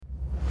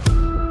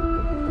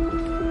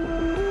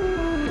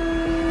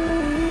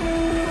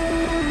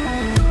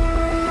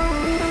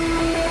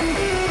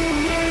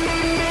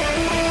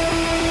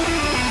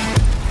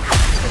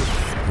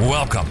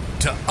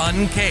to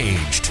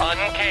Uncaged.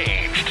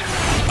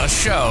 A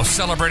show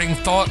celebrating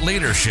thought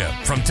leadership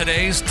from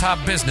today's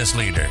top business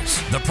leaders.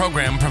 The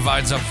program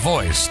provides a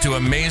voice to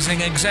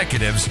amazing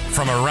executives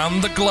from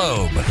around the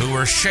globe who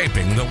are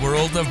shaping the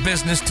world of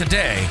business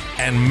today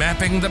and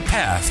mapping the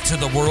path to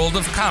the world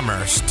of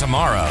commerce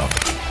tomorrow.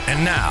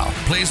 And now,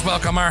 please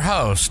welcome our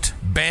host,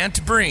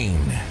 Bant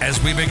Breen,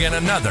 as we begin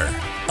another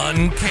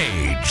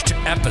Uncaged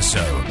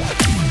episode.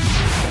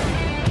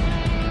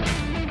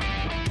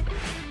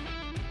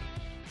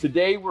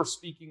 Today, we're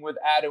speaking with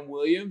Adam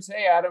Williams.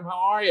 Hey, Adam, how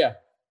are you?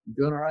 I'm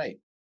doing all right.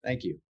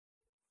 Thank you.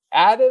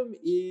 Adam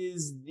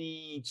is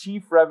the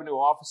Chief Revenue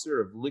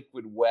Officer of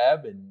Liquid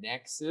Web and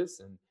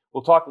Nexus, and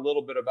we'll talk a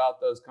little bit about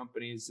those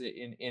companies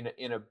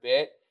in a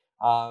bit.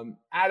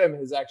 Adam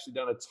has actually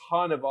done a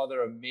ton of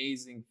other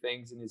amazing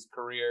things in his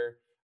career,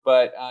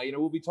 but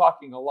we'll be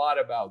talking a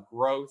lot about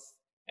growth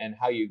and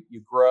how you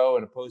grow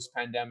in a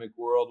post-pandemic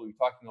world. We'll be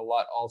talking a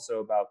lot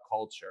also about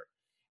culture.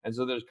 And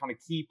so there's kind of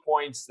key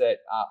points that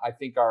I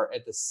think are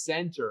at the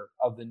center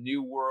of the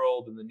new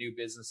world and the new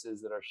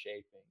businesses that are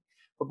shaping.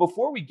 But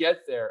before we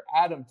get there,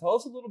 Adam, tell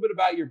us a little bit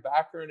about your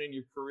background and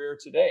your career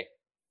today.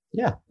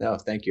 Yeah, no,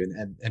 thank you.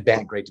 And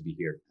Ben, great to be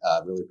here.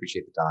 Really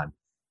appreciate the time.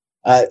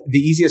 The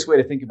easiest way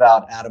to think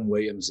about Adam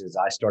Williams is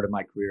I started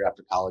my career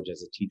after college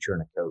as a teacher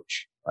and a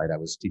coach, right? I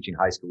was teaching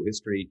high school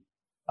history,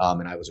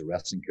 and I was a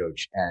wrestling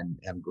coach, and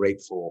I'm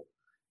grateful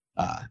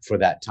for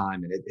that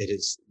time. And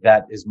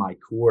that is my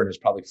core and has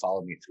probably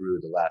followed me through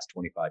the last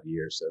 25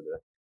 years. So the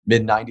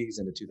mid 90s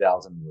into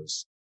 2000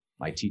 was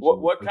my teaching.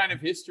 What kind of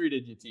history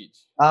did you teach?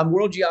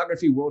 World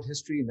geography, world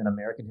history, and then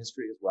American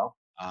history as well.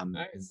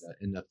 Nice.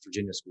 in the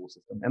Virginia school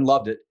system, and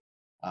loved it.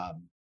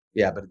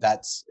 But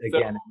that's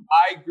again. So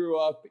I grew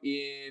up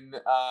in.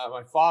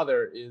 My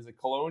father is a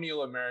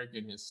colonial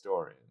American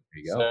historian.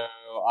 There you go.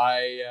 So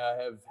I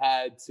have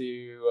had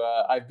to.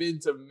 I've been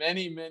to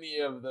many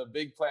of the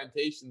big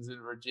plantations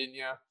in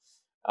Virginia,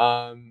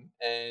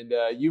 and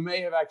you may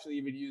have actually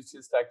even used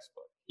his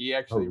textbook. He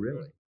actually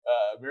really?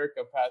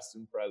 America Past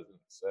and Present.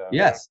 So,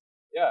 yes.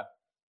 Yeah.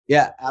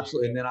 Yeah,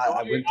 absolutely. And then I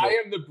went to.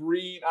 I am the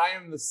Breen. I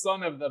am the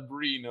son of the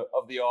Breen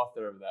of the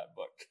author of that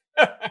book.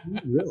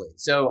 Really?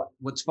 So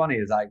what's funny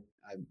is I'm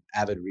an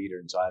avid reader,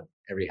 and so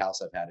every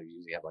house I've had, I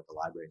usually have like a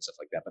library and stuff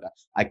like that. But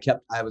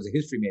I was a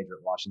history major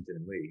at Washington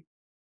and Lee,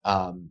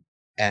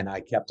 and I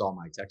kept all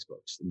my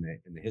textbooks in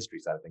the history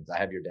side of things. I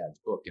have your dad's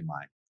book in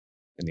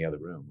the other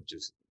room, which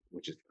is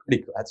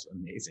pretty cool. That's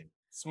amazing.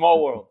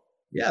 Small world.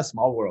 Yeah,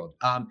 small world.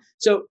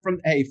 So from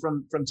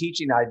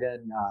teaching, I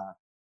then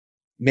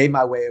made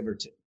my way over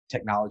to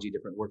technology,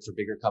 worked for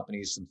bigger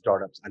companies, some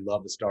startups. I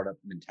love the startup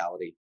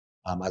mentality.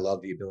 I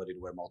love the ability to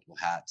wear multiple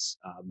hats.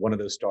 One of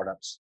those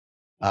startups,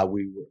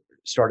 we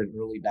started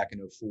early back in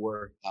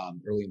 2004,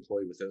 early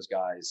employee with those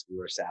guys. We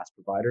were a SaaS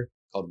provider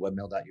called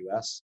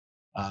webmail.us.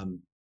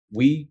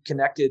 We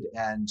connected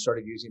and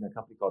started using a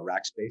company called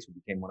Rackspace. We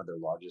became one of their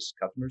largest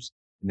customers,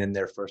 and then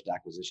their first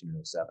acquisition in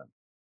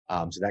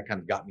 2007. So that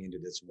kind of got me into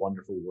this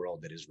wonderful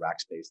world that is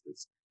Rackspace,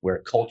 that's where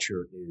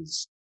culture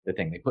is the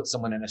thing. They put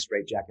someone in a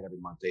straitjacket every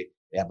month. They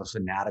have a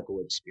fanatical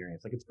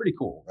experience. Like, it's pretty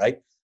cool, right?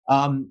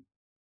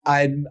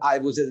 I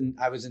was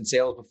in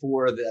sales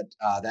before that.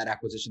 That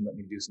acquisition let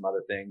me do some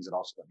other things. It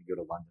also let me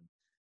go to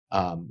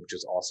London, which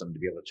was awesome to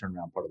be able to turn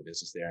around part of the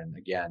business there. And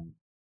again,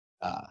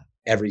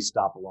 every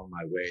stop along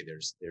my way,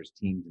 there's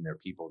teams and there are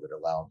people that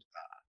allowed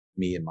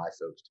me and my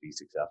folks to be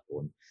successful.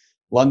 And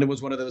London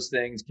was one of those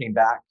things. Came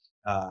back,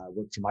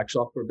 worked for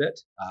Microsoft for a bit,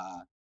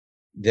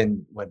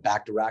 then went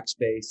back to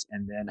Rackspace,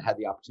 and then had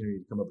the opportunity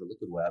to come over to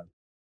Liquid Web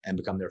and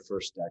become their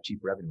first chief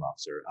revenue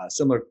officer.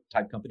 Similar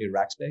type company to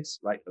Rackspace,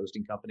 right?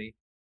 Hosting company,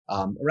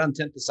 around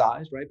 10th the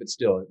size, right? But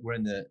still, we're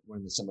in the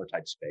similar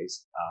type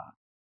space.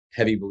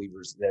 Heavy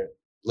believers there.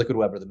 Liquid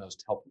Web are the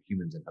most helpful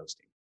humans in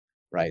hosting,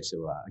 right?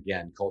 So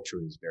again, culture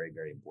is very,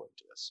 very important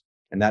to us,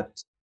 and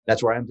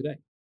that's where I am today.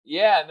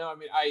 Yeah, no,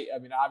 I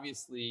mean,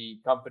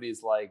 obviously,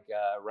 companies like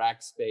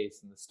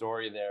Rackspace and the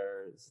story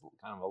there is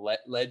kind of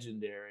a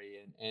legendary,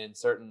 and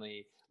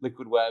certainly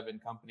Liquid Web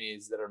and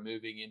companies that are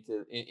moving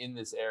in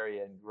this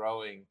area and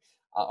growing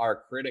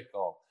are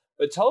critical.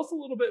 But tell us a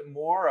little bit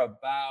more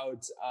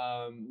about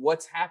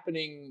what's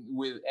happening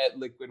at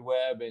Liquid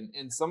Web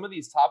and some of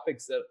these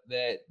topics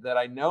that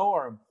I know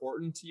are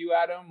important to you,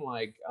 Adam,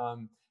 like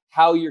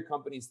how your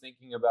company's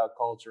thinking about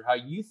culture, how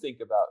you think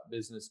about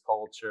business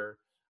culture.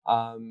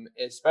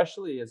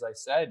 Especially, as I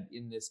said,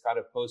 in this kind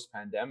of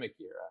post-pandemic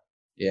era.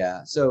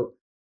 Yeah. So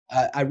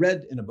I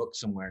read in a book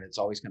somewhere, and it's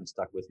always kind of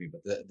stuck with me,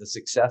 but the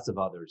success of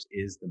others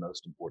is the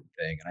most important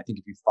thing. And I think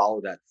if you follow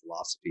that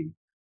philosophy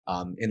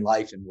in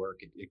life and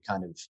work,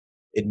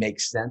 it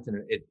makes sense, and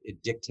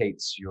it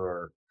dictates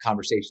your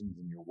conversations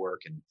and your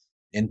work and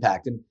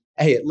impact. And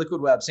hey, at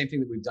Liquid Web, same thing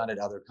that we've done at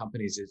other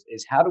companies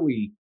is how do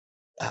we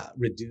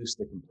reduce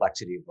the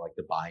complexity of like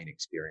the buying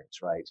experience,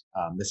 right?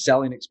 The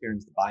selling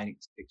experience, the buying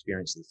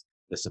experience,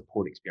 the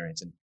support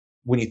experience. And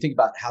when you think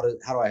about how do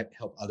I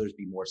help others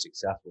be more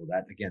successful,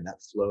 that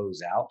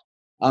flows out.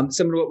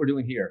 Similar to what we're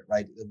doing here,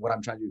 right? What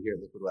I'm trying to do here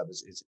at Liquid Web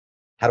is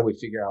how do we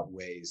figure out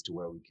ways to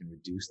where we can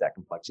reduce that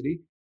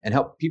complexity and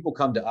help people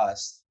come to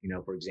us?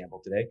 For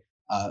example, today,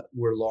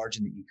 we're large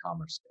in the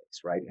e-commerce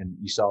space, right? And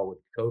you saw with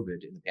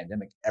COVID in the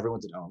pandemic,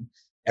 everyone's at home.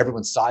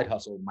 Everyone's side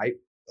hustle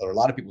or a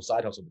lot of people's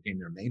side hustle became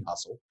their main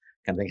hustle,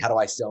 kind of thing. How do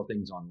I sell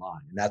things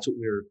online? And that's what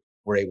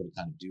we're able to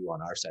kind of do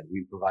on our side.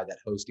 We provide that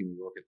hosting.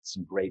 We work with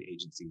some great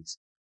agencies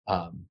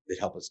that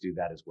help us do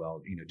that as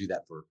well. Do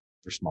that for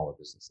smaller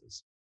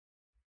businesses.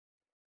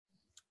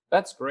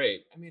 That's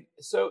great. I mean,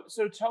 so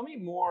tell me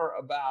more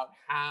about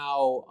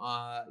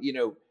how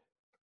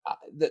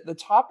the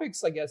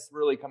topics, I guess,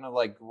 really kind of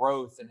like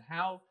growth and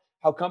how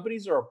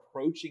companies are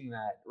approaching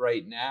that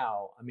right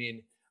now. I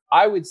mean,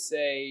 I would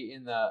say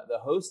in the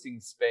hosting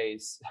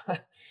space,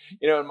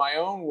 in my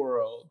own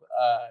world,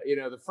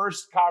 the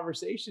first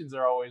conversations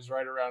are always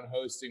right around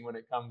hosting when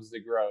it comes to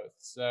growth.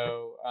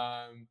 So,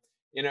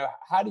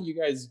 how do you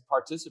guys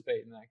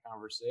participate in that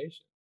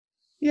conversation?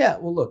 Yeah,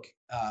 well, look,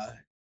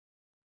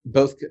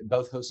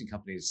 both hosting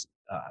companies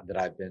that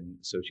I've been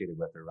associated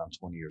with are around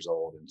 20 years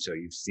old, and so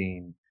you've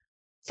seen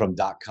from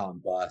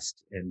 .com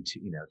bust and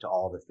to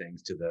all the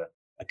things, to the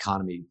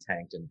economy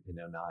tanked in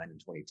 09 and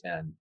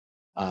 2010.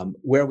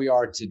 Where we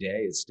are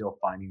today is still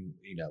finding,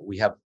 we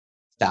have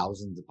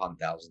thousands upon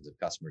thousands of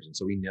customers, and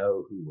so we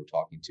know who we're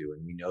talking to,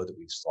 and we know that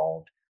we've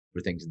solved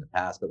for things in the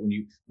past. But when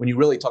you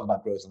really talk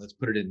about growth, and let's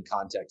put it in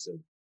context of,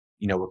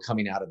 we're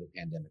coming out of the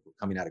pandemic, we're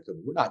coming out of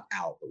COVID. We're not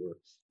out, but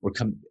we're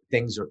coming.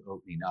 Things are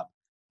opening up.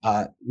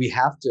 We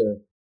have to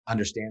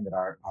understand that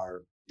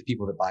the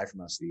people that buy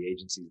from us, the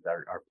agencies,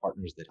 our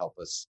partners that help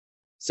us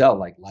sell,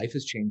 like, life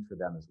has changed for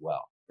them as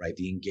well, right?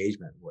 The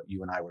engagement, what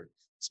you and I were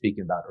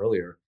speaking about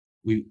earlier.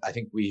 I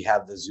think we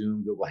have the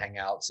Zoom, Google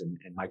Hangouts, and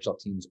Microsoft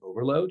Teams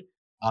overload.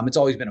 It's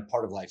always been a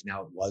part of life.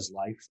 Now it was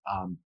life.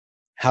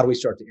 How do we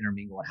start to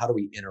intermingle, and how do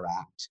we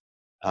interact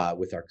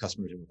with our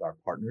customers and with our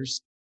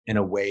partners in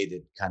a way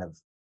that kind of,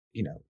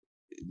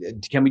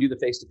 can we do the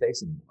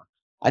face-to-face anymore?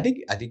 I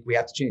think we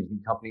have to change.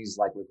 Companies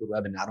like Liquid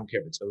Web, and I don't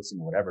care if it's hosting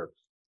or whatever,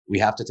 we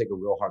have to take a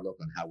real hard look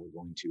on how we're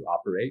going to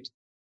operate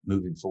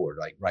moving forward.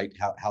 Like, right,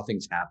 how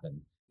things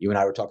happen. You and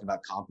I were talking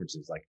about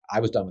conferences. Like, I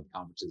was done with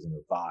conferences in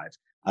 05.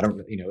 I don't,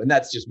 and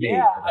that's just me.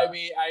 Yeah,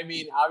 I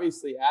mean,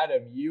 obviously,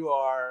 Adam, you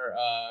are,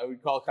 we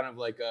call kind of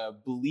like a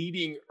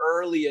bleeding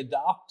early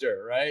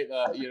adopter, right?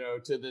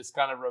 To this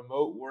kind of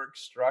remote work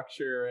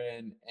structure,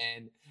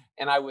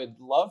 and I would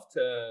love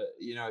to,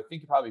 I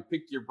think probably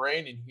pick your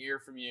brain and hear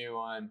from you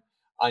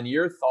on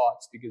your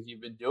thoughts, because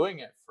you've been doing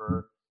it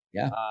for,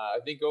 I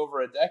think,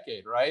 over a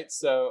decade, right?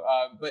 So,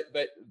 but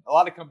a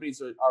lot of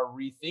companies are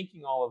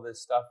rethinking all of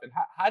this stuff, and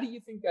how do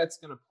you think that's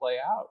going to play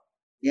out?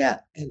 Yeah,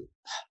 and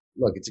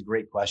look, it's a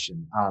great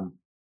question.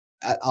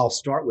 I'll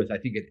start with, I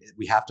think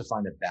we have to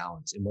find a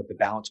balance, and what the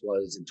balance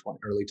was in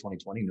early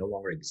 2020 no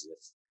longer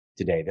exists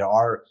today. There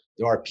are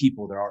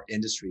people, there are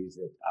industries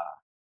that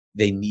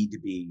they need to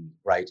be,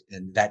 right,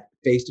 and that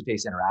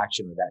face-to-face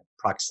interaction, or that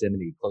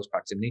proximity, close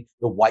proximity,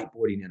 the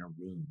whiteboarding in a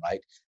room, right,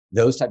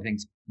 those type of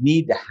things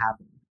need to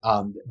happen.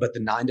 But the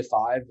 9 to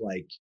 5,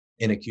 like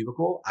in a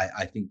cubicle,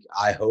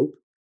 I hope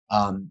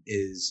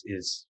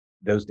is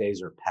those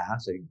days are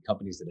past. I think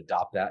companies that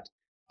adopt that.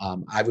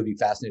 I would be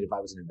fascinated if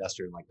I was an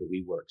investor in like the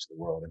WeWorks of the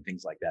world and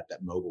things like that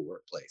mobile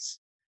workplace.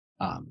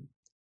 On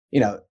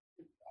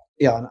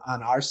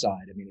our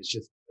side, I mean, it's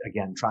just,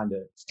 again, trying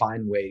to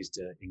find ways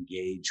to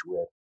engage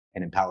with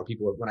and empower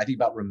people. When I think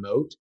about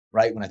remote,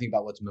 right, when I think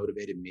about what's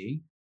motivated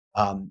me,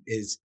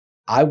 is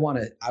I want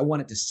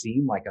it to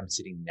seem like I'm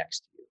sitting next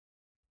to you,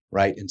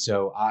 right? And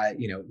so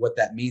what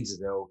that means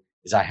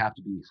is I have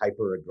to be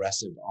hyper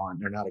aggressive or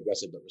not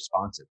aggressive, but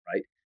responsive,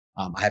 right?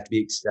 I have to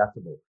be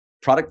accessible.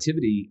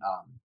 Productivity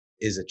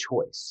is a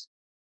choice,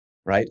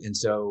 right? And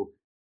so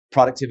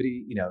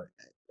productivity,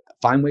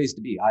 find ways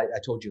to be. I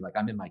told you, like,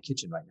 I'm in my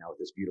kitchen right now with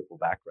this beautiful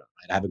background,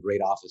 right? I have a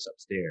great office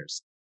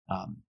upstairs.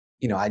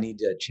 I need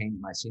to change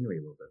my scenery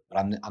a little bit, but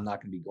I'm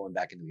not going to be going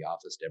back into the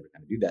office to ever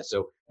kind of do that.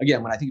 So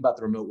again, when I think about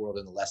the remote world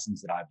and the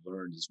lessons that I've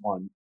learned is,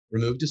 one,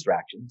 remove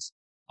distractions,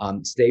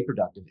 stay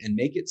productive, and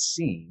make it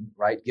seem,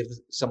 right, give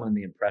someone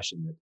the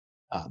impression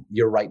that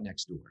you're right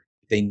next door.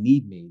 If they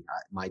need me,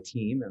 my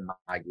team and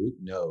my group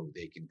know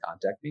they can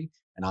contact me,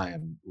 and I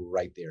am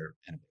right there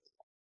and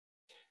available.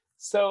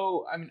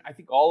 So, I mean, I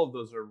think all of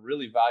those are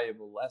really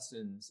valuable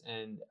lessons.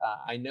 And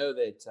I know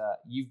that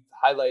you've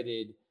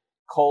highlighted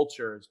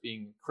culture as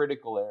being a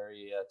critical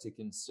area to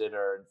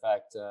consider. In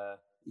fact,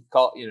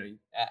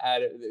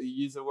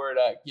 use the word,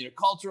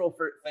 cultural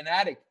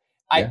fanatic.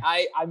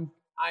 Yeah.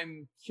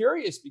 I'm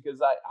curious because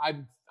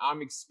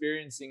I'm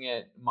experiencing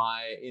it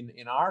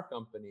in our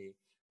company.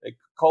 Like,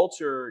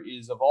 culture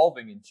is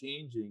evolving and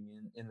changing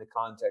in the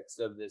context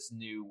of this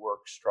new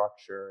work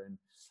structure. And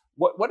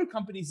what do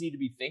companies need to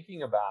be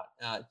thinking about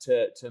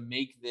to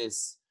make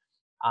this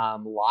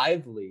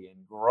lively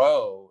and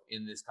grow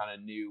in this kind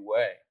of new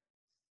way?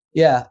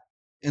 Yeah,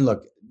 and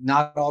look,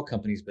 not all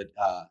companies, but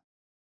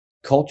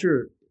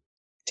culture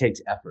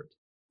takes effort,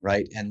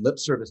 right? And lip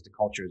service to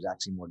culture is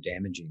actually more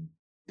damaging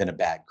than a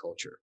bad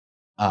culture.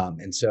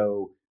 And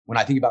so when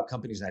I think about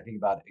companies, and I think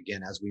about,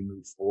 again, as we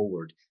move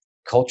forward,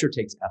 culture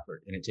takes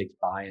effort and it takes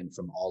buy-in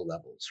from all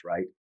levels,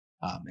 right?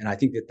 And I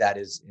think that that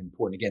is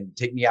important. Again,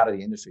 take me out of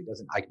the industry.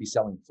 I could be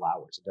selling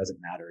flowers. It doesn't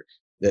matter.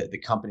 The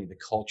company, the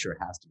culture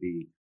has to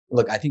be.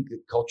 Look, I think the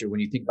culture,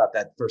 when you think about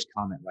that first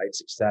comment, right?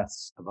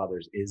 Success of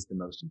others is the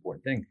most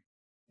important thing.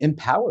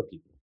 Empower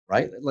people,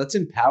 right? Let's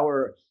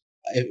empower,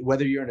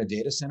 whether you're in a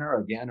data center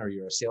again, or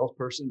you're a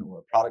salesperson or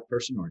a product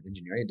person or an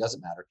engineering, it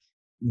doesn't matter.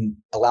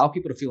 Allow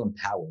people to feel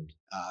empowered,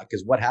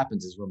 because what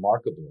happens is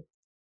remarkable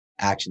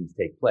actions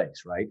take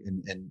place, right?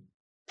 And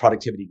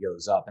productivity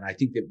goes up. And I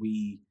think that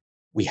we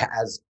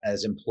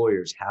as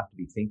employers have to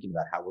be thinking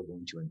about how we're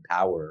going to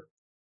empower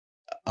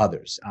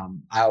others.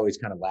 I always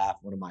kind of laugh.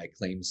 One of my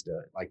claims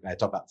to, like, I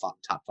talk about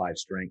top 5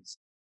 strengths,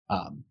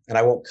 and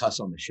I won't cuss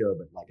on the show,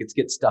 but like, it's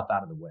get stuff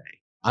out of the way.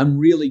 I'm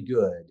really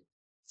good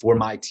for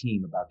my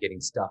team about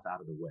getting stuff out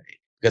of the way,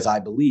 because I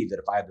believe that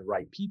if I have the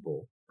right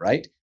people,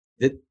 right,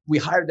 that we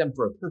hired them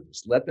for a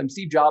purpose. Let them.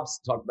 Steve Jobs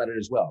talked about it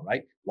as well,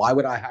 right? Why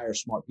would I hire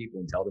smart people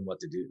and tell them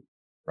what to do,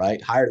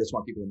 right? Hire the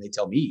smart people and they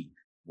tell me,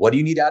 what do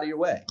you need out of your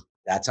way?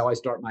 That's how I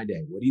start my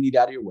day. What do you need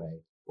out of your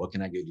way? What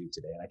can I go do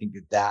today? And I think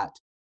that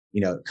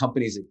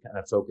companies that kind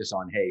of focus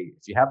on, hey,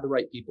 if you have the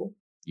right people,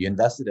 you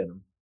invested in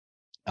them,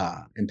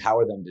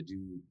 empower them to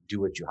do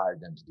what you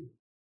hired them to do.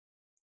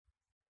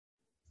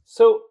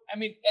 So, I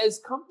mean, as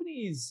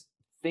companies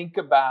think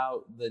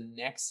about the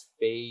next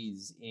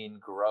phase in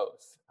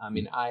growth, I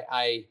mean,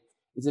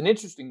 it's an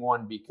interesting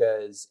one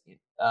because,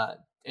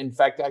 in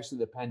fact, actually,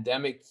 the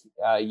pandemic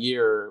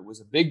year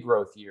was a big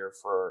growth year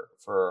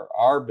for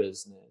our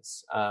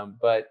business,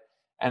 but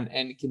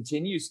it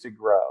continues to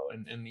grow,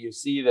 and you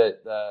see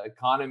that the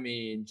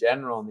economy in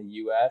general in the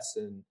U.S.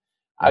 and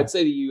I'd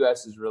say the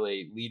U.S. is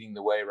really leading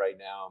the way right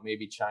now.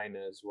 Maybe China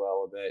as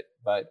well a bit,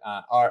 but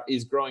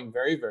is growing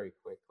very, very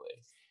quickly.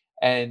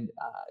 And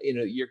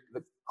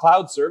the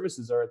cloud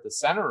services are at the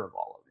center of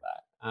all of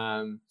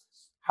that.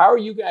 How are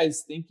you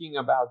guys thinking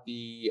about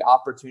the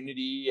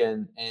opportunity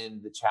and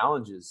the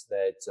challenges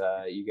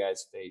that you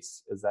guys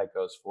face as that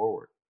goes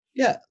forward?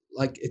 Yeah,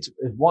 like it's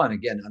one,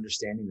 again,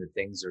 understanding that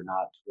things are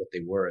not what they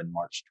were in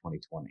March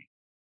 2020,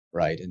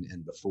 right?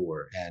 And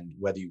before, and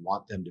whether you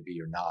want them to be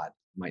or not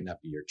might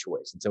not be your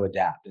choice. And so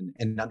adapt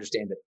and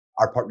understand that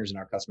our partners and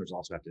our customers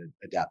also have to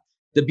adapt.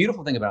 The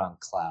beautiful thing about on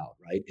cloud,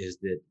 right, is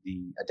that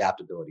the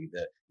adaptability,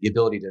 the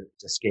ability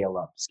to scale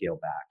up, scale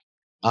back.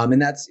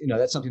 And that's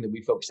something that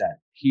we focus at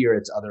here.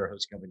 It's other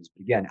host companies,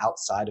 but again,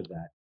 outside of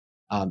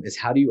that, is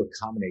how do you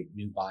accommodate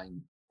new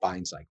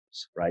buying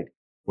cycles, right?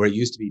 Where it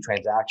used to be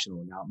transactional,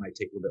 and now it might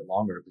take a little bit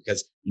longer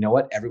because you know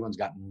what? Everyone's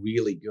gotten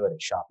really good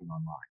at shopping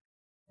online,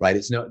 right?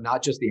 It's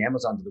not just the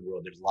Amazons of the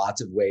world. There's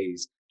lots of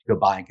ways to go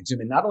buy and consume.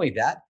 And not only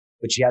that,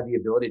 but you have the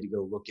ability to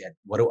go look at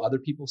what do other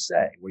people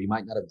say, where you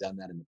might not have done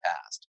that in the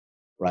past,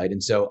 right?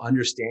 And so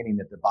understanding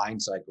that the buying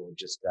cycle,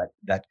 just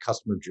that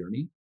customer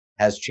journey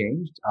has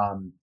changed.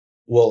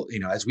 Well,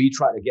 as we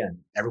try, again,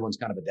 everyone's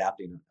kind of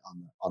adapting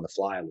on the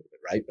fly a little bit,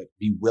 right? But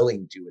be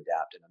willing to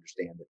adapt and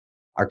understand that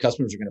our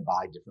customers are going to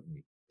buy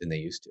differently than they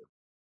used to.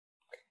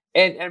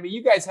 And I mean,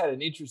 you guys had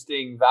an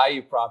interesting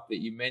value prop that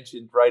you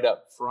mentioned right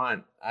up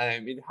front. I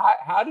mean,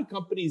 how do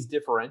companies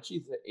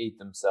differentiate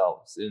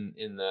themselves in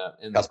the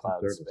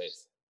cloud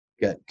space?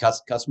 Good.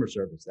 Customer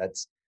service.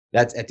 That's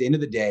at the end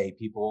of the day,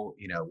 people,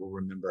 will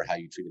remember how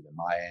you treated them.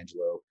 Maya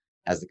Angelou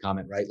has the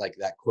comment, right? Like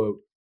that quote.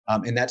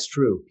 And that's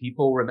true.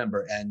 People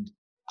remember. And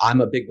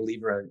I'm a big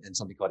believer in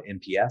something called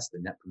NPS, the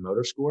Net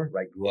Promoter Score,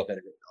 right? Grew up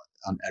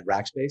at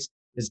Rackspace.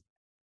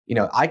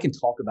 I can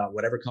talk about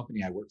whatever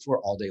company I work for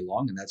all day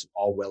long, and that's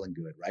all well and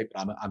good, right?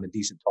 But I'm a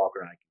decent talker,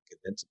 and I can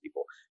convince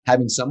people.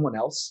 Having someone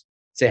else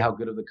say how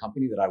good of the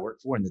company that I work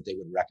for and that they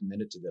would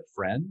recommend it to their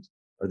friend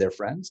or their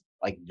friends,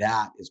 like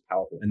that is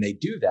powerful. And they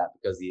do that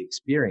because the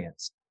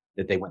experience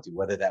that they went through,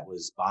 whether that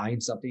was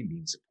buying something,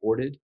 being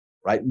supported,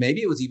 right?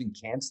 Maybe it was even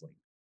canceling,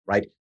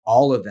 right?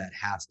 All of that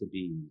has to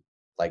be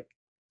like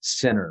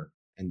center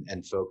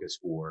and focus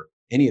for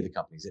any of the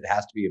companies. It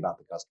has to be about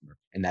the customer,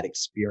 and that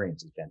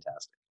experience is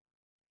fantastic.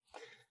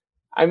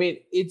 I mean,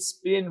 it's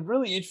been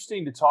really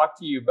interesting to talk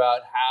to you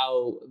about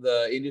how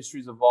the industry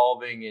is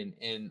evolving,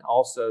 and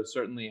also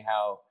certainly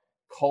how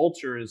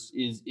culture is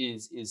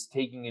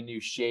taking a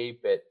new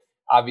shape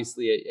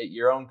obviously at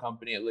your own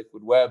company at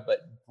Liquid Web, but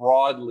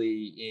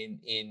broadly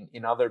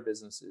in other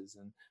businesses.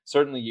 And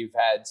certainly you've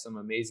had some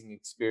amazing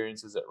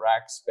experiences at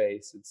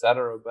Rackspace, et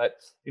cetera. But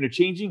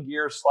changing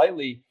gears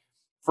slightly,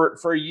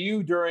 for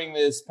you during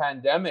this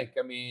pandemic,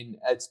 I mean,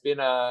 it's been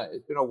a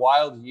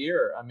wild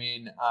year. I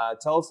mean,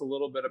 tell us a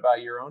little bit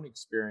about your own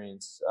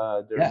experience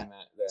during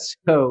that.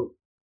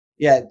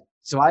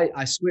 So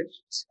I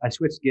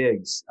switched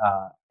gigs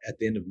at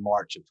the end of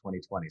March of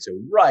 2020. So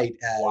right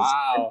as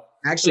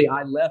actually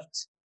I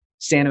left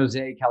San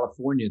Jose,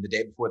 California, the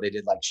day before they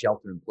did like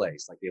shelter in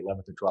place, like the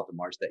 11th or 12th of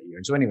March that year.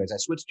 And so, anyways, I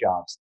switched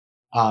jobs.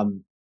 I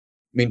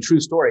mean, true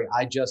story.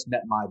 I just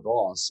met my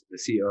boss, the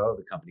COO of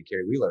the company,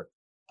 Kerry Wheeler,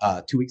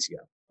 2 weeks ago.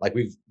 Like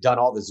we've done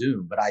all the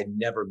Zoom, but I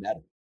never met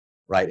him,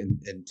 right,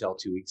 until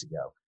 2 weeks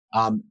ago.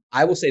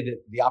 I will say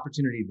that the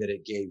opportunity that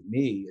it gave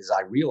me is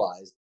I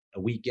realized a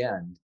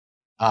weekend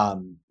a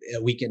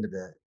week into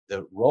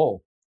the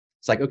role,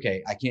 it's like,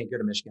 okay, I can't go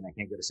to Michigan. I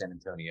can't go to San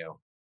Antonio.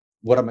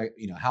 What am I,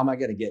 how am I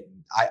going to get?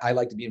 I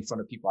like to be in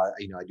front of people. I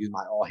do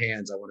my all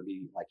hands. I want to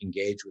be like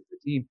engaged with the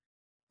team.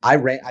 I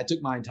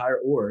took my entire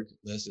org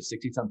list of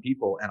 60 some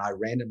people and I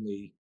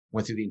randomly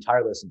went through the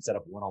entire list and set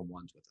up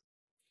one-on-ones with them.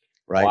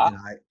 Right. Wow.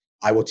 And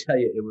I will tell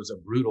you, it was a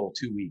brutal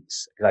 2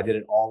 weeks because I did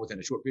it all within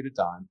a short period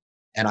of time.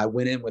 And I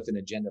went in with an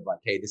agenda of like,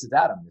 hey, this is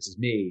Adam. This is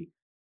me.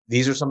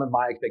 These are some of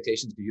my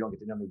expectations because you don't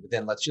get to know me, but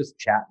then let's just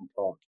chat and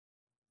talk.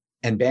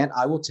 And Ben,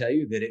 I will tell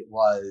you that it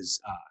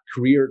was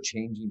career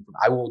changing.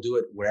 I will do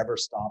it wherever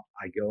stop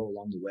I go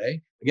along the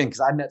way. Again, because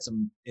I met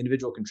some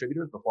individual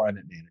contributors before I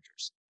met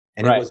managers,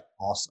 and It was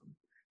awesome.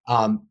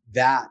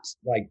 That,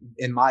 like,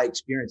 in my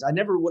experience, I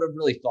never would have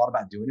really thought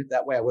about doing it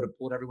that way. I would have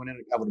pulled everyone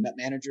in. I would have met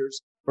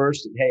managers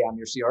first. Hey, I'm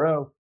your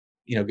CRO.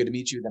 Good to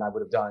meet you. Then I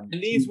would have done.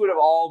 And these would have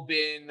all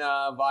been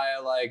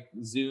via like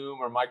Zoom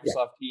or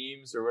Microsoft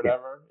Teams or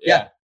whatever.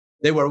 Yeah.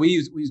 They were. We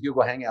use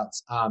Google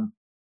Hangouts.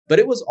 But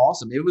it was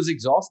awesome. It was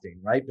exhausting,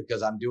 right?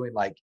 Because I'm doing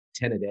like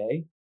 10 a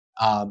day,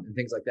 and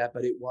things like that.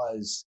 But it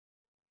was,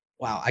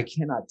 wow, I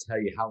cannot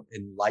tell you how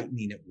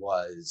enlightening it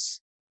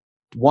was.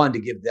 One, to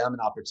give them an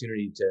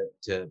opportunity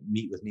to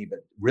meet with me, but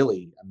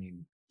really, I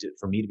mean,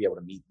 for me to be able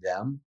to meet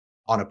them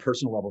on a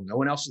personal level. No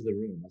one else is in the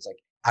room. I was like,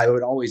 I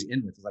would always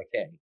end with like,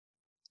 hey,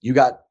 you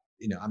got,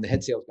 I'm the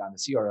head sales guy, I'm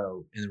the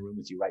CRO in the room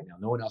with you right now.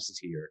 No one else is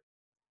here.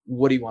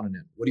 What do you want to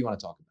know? What do you want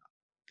to talk about?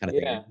 Kind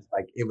of thing.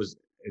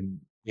 And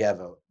we have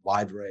a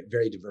wide,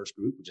 very diverse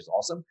group, which is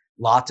awesome.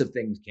 Lots of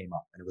things came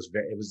up, and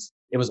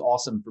it was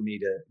awesome for me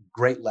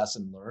great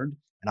lesson learned,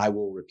 and I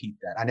will repeat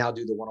that. I now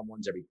do the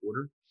one-on-ones every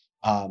quarter,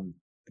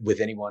 with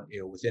anyone,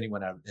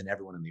 and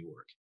everyone in the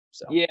org.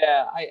 So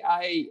yeah,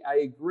 I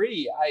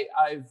agree.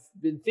 I've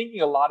been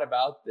thinking a lot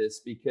about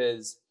this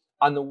because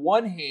on the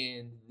one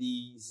hand,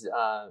 these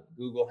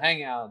Google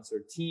Hangouts or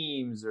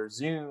Teams or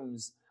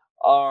Zooms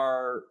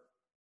are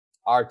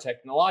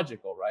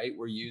technological, right?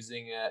 We're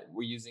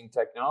using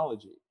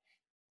technology,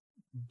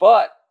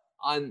 but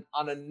on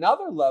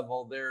another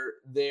level,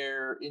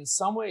 they're in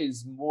some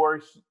ways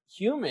more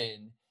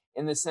human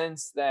in the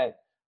sense that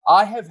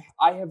I have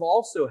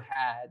also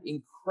had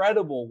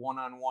incredible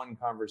one-on-one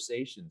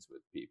conversations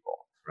with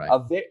people, right?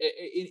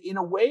 In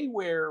a way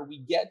where we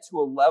get to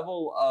a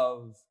level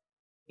of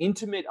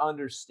intimate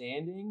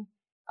understanding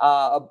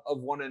of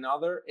one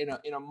another in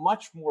a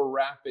much more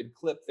rapid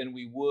clip than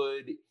we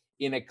would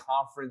in a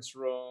conference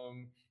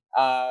room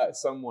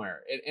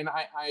somewhere. And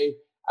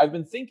I've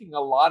been thinking a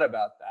lot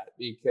about that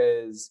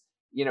because,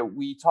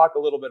 we talk a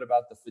little bit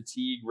about the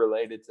fatigue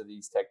related to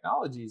these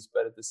technologies,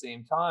 but at the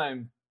same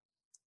time,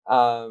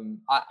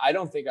 I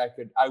don't think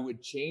I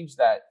would change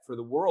that for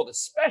the world,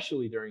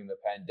 especially during the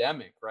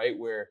pandemic, right?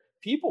 Where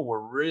people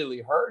were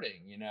really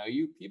hurting,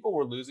 people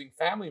were losing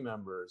family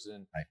members,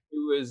 and right.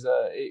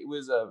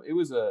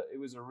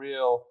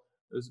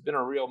 It's been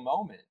a real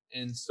moment.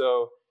 And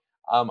so,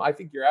 I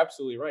think you're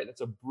absolutely right.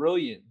 That's a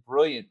brilliant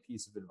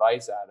piece of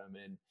advice, Adam.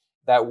 And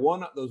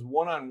those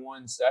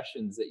one-on-one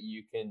sessions that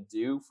you can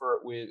do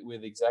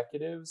with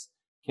executives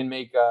can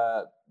make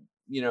a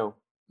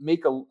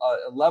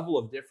level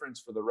of difference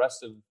for the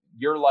rest of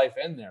your life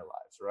and their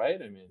lives,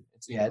 right? I mean,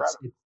 it's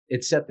incredible.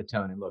 It set the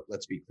tone. And look,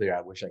 let's be clear.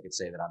 I wish I could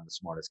say that I'm the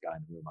smartest guy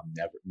in the room. I'm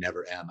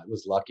never am. I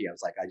was lucky. I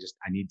was like, I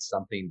need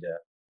something to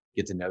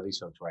get to know these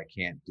folks where I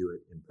can't do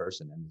it in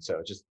person. And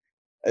so just,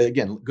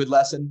 again, good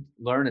lesson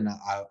learned, and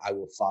I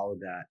will follow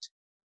that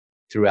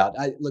throughout.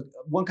 Look,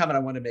 one comment I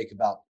want to make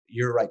about,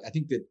 you're right. I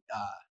think that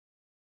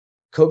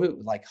COVID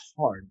was like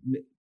hard.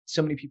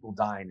 So many people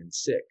dying and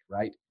sick,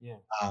 right? Yeah.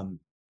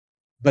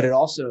 But it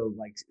also,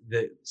 like,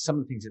 some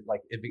of the things that,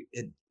 like,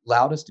 it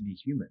allowed us to be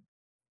human,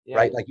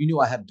 right? Like,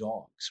 I have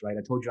dogs, right?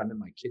 I told you I'm in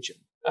my kitchen,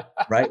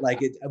 right?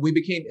 Like, we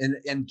became,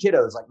 and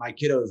kiddos, like my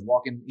kiddos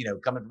walking,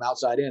 coming from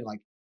outside in,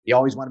 like, he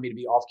always wanted me to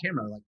be off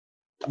camera. Like,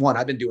 one,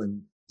 I've been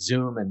doing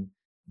Zoom and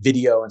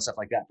video and stuff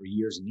like that for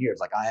years and years.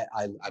 Like,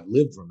 I've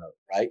lived remote,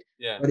 right?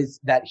 Yeah. But it's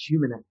that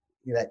human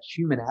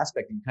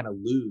aspect that you kind of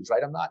lose,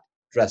 right? I'm not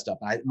dressed up.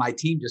 My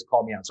team just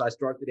called me out. So I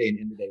start the day and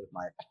end the day with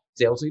my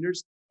sales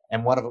leaders.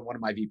 And one of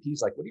my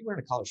VPs like, what are you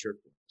wearing a collar shirt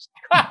for?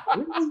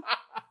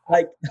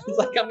 Like, I was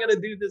like, I'm gonna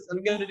do this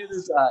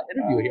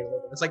interview here.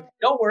 It's like,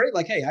 don't worry.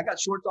 Like, hey, I got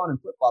shorts on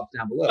and flip flops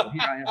down below.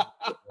 Here I am.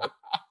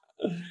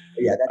 But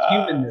yeah, that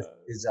humanness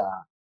is,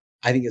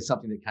 I think, it's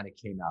something that kind of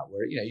came out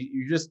where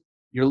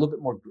you're a little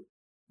bit more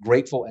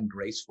grateful and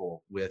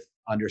graceful with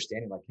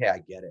understanding. Like, hey,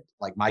 I get it.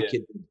 Like my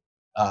kid,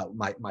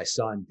 my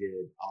son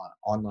did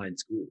online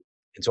school,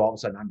 and so all of a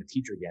sudden I'm a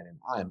teacher again, and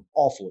I'm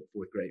awful at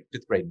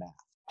fifth grade math.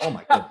 Oh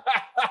my goodness.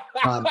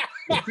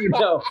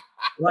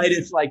 Right?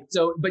 It's like,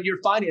 so, but you're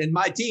finding, and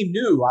my team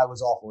knew I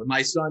was awful, and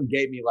my son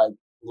gave me like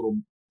a little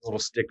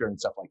sticker and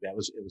stuff like that. It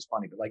was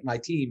funny, but like my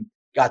team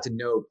got to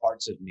know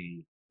parts of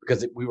me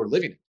because we were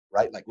living it,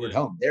 right? Like, we're at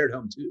home, they're at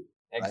home too.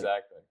 Right?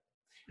 Exactly.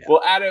 Yeah.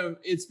 Well, Adam,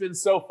 it's been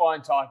so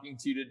fun talking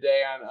to you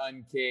today on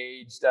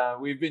Uncaged.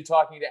 We've been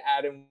talking to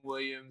Adam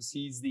Williams.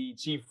 He's the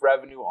Chief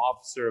Revenue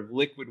Officer of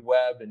Liquid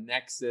Web and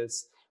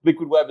Nexus.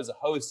 Liquid Web is a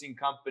hosting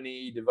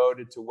company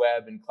devoted to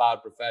web and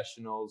cloud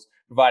professionals,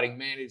 providing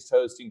managed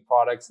hosting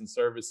products and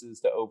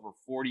services to over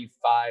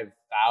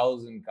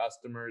 45,000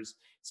 customers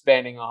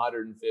spanning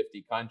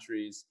 150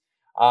 countries.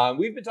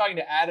 We've been talking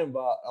to Adam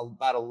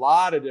about a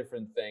lot of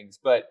different things,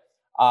 but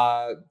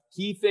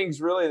key things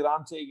really that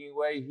I'm taking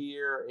away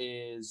here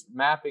is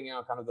mapping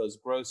out kind of those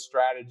growth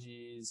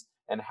strategies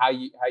and how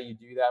you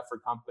do that for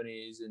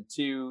companies, and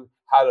two,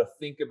 how to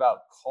think about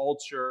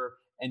culture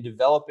and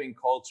developing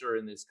culture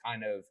in this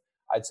kind of,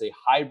 I'd say,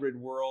 hybrid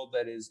world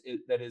that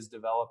is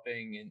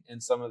developing,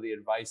 and some of the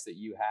advice that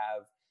you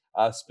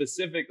have.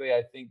 Specifically,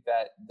 I think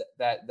that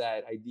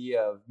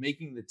idea of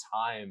making the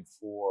time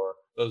for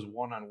those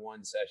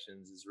one-on-one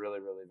sessions is really,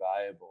 really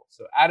valuable.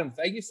 So Adam,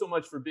 thank you so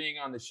much for being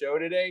on the show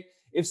today.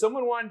 If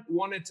someone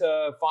wanted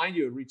to find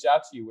you and reach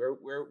out to you,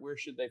 where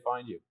should they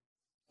find you?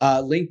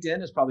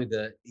 LinkedIn is probably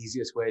the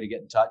easiest way to get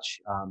in touch.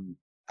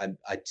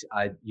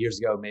 I years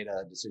ago made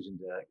a decision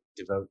to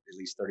devote at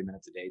least 30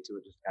 minutes a day to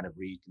it, just kind of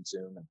read,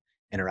 consume, and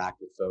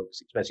interact with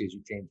folks, especially as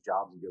you change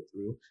jobs and go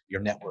through,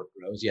 your network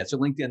grows. Yeah, so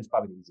LinkedIn is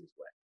probably the easiest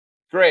way.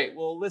 Great.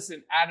 Well,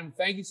 listen, Adam,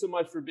 thank you so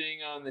much for being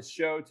on the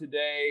show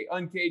today.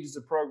 Uncaged is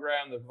a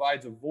program that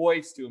provides a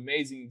voice to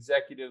amazing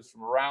executives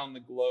from around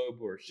the globe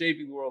who are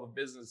shaping the world of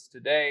business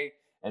today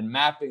and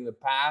mapping the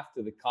path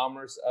to the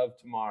commerce of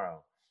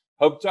tomorrow.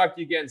 Hope to talk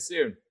to you again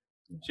soon.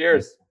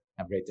 Cheers.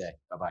 Have a great day.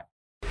 Bye-bye.